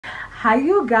Hi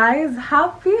you guys,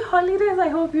 happy holidays. I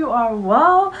hope you are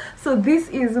well. So this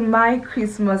is my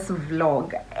Christmas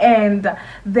vlog, and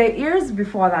the years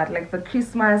before that, like the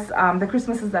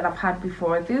Christmases that I've had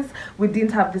before this, we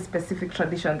didn't have this specific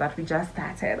tradition that we just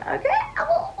started.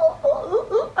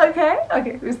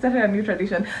 Okay, we started a new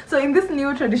tradition. So in this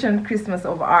new tradition Christmas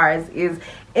of ours is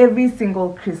every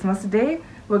single Christmas day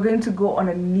we're going to go on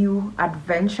a new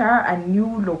adventure, a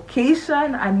new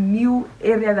location, a new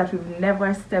area that we've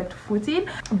never stepped foot in,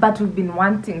 but we've been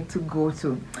wanting to go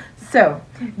to. So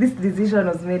this decision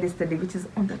was made yesterday, which is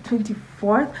on the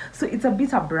 24th. So it's a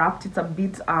bit abrupt. It's a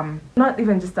bit not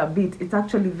even just a bit, it's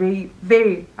actually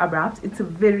very abrupt. It's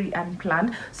very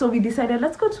unplanned. So we decided,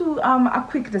 let's go to a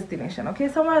quick destination, okay,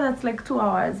 somewhere that's like 2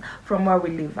 hours from where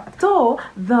we live at. So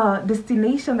the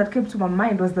destination that came to my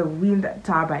mind was the wind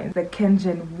turbines, the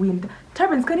Kenyan wind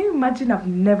turbines. Can you imagine? I've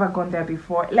never gone there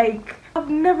before. Like, I've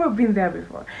never been there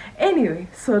before. Anyway,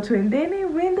 so Twende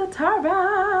wind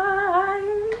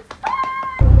turbines.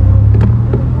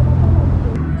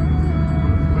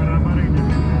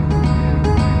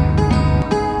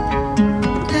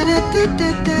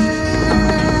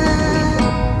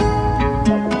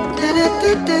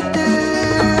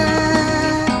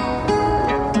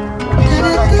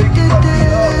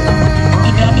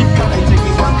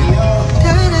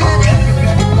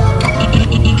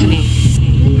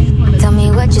 Tell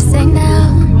me what you say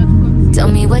now. Tell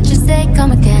me what you say,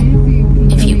 come again.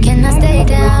 If you cannot stay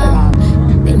down,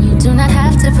 then you do not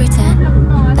have to pretend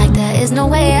like there is no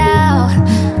way out.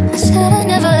 I should've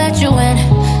never let you in,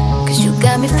 cause you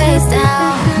got me face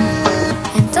down.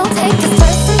 And don't take this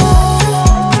personal.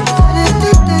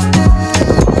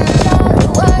 The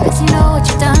words, you know what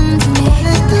you've done to me.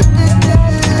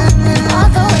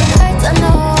 Although it hurts, I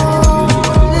know.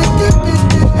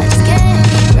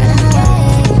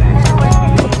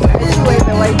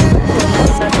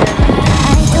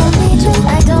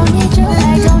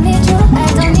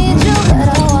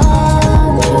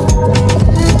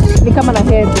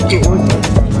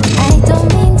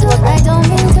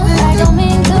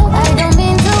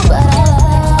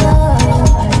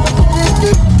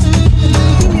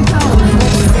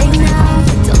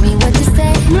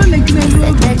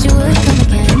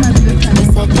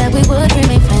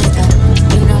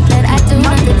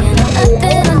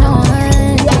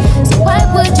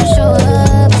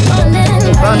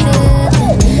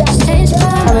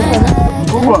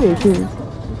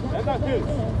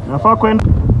 Nafaa kwenda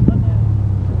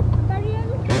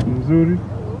mzuri.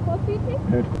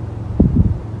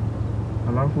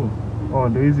 Alafu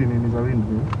ndio hizi nini za wind.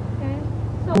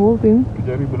 Moving.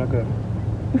 Tujaribu na gari.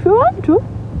 If you want to.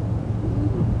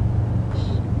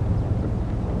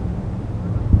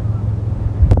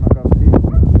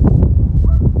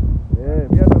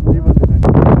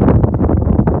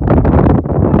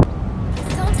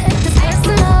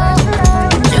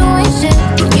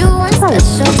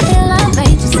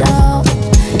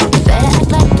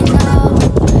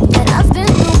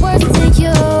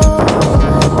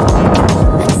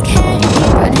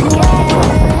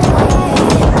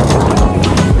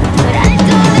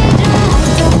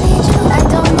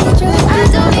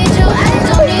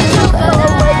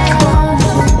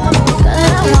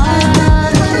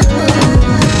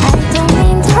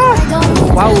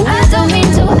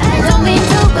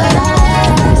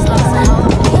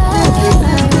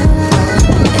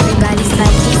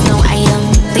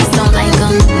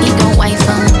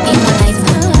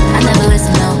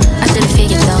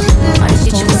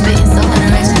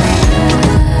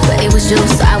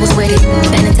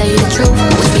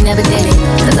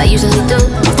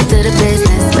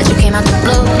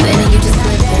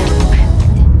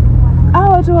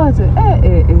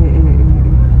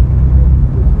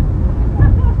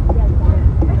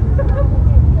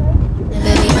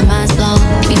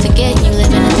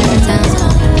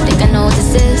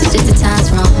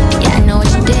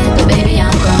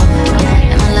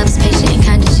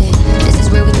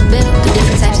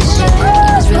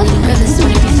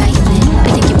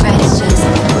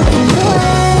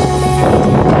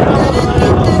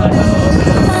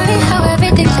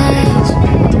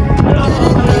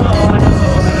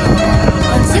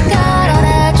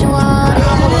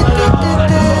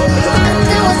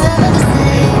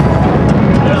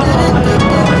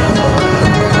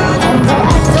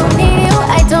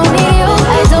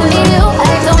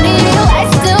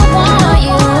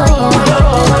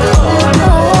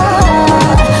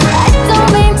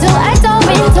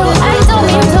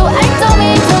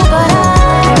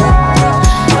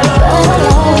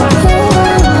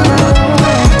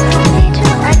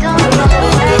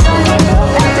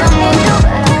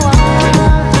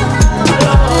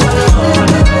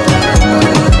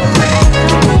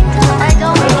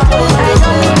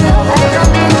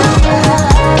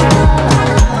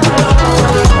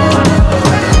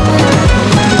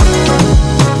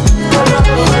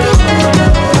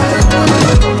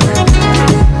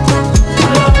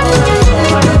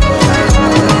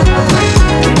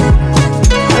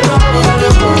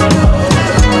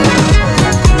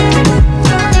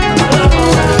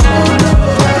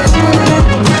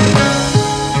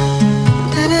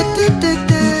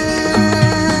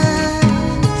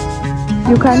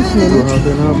 You can't name it.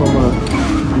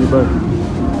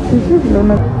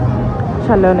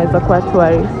 Leo naweza kuwa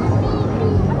tourist.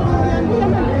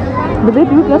 But they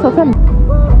do lots of them.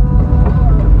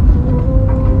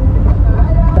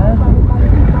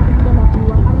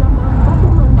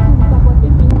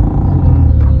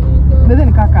 But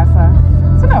then Kakasa.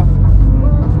 So no.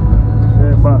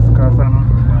 Bus Kasa no.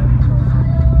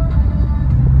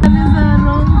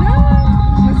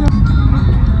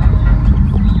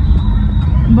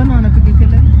 Mbona wanapiga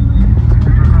kelele?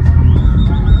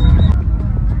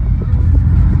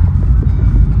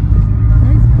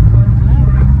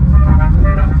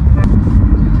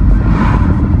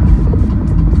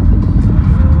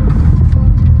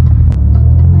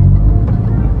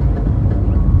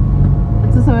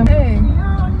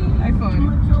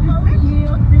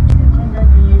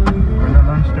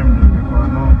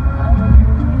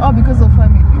 Oh, because of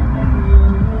family.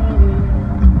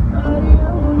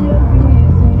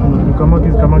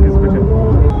 Kamakis pekee.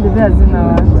 Bidhaa hazina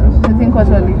watu. I think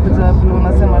watu walikuja vile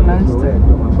unasema lunch time.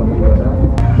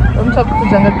 Mtu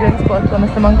kujanga great spot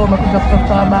wanasema ngo umekuja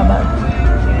kutafuta baba.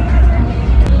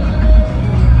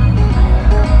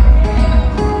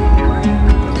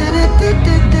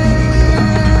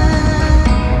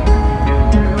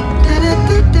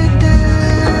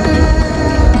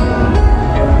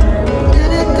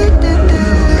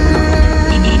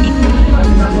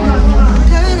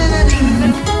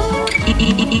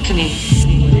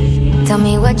 Tell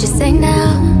me what you say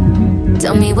now.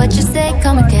 Tell me what you say,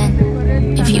 come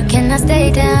again. If you cannot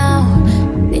stay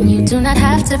down, then you do not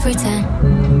have to pretend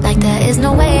like there is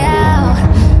no way out.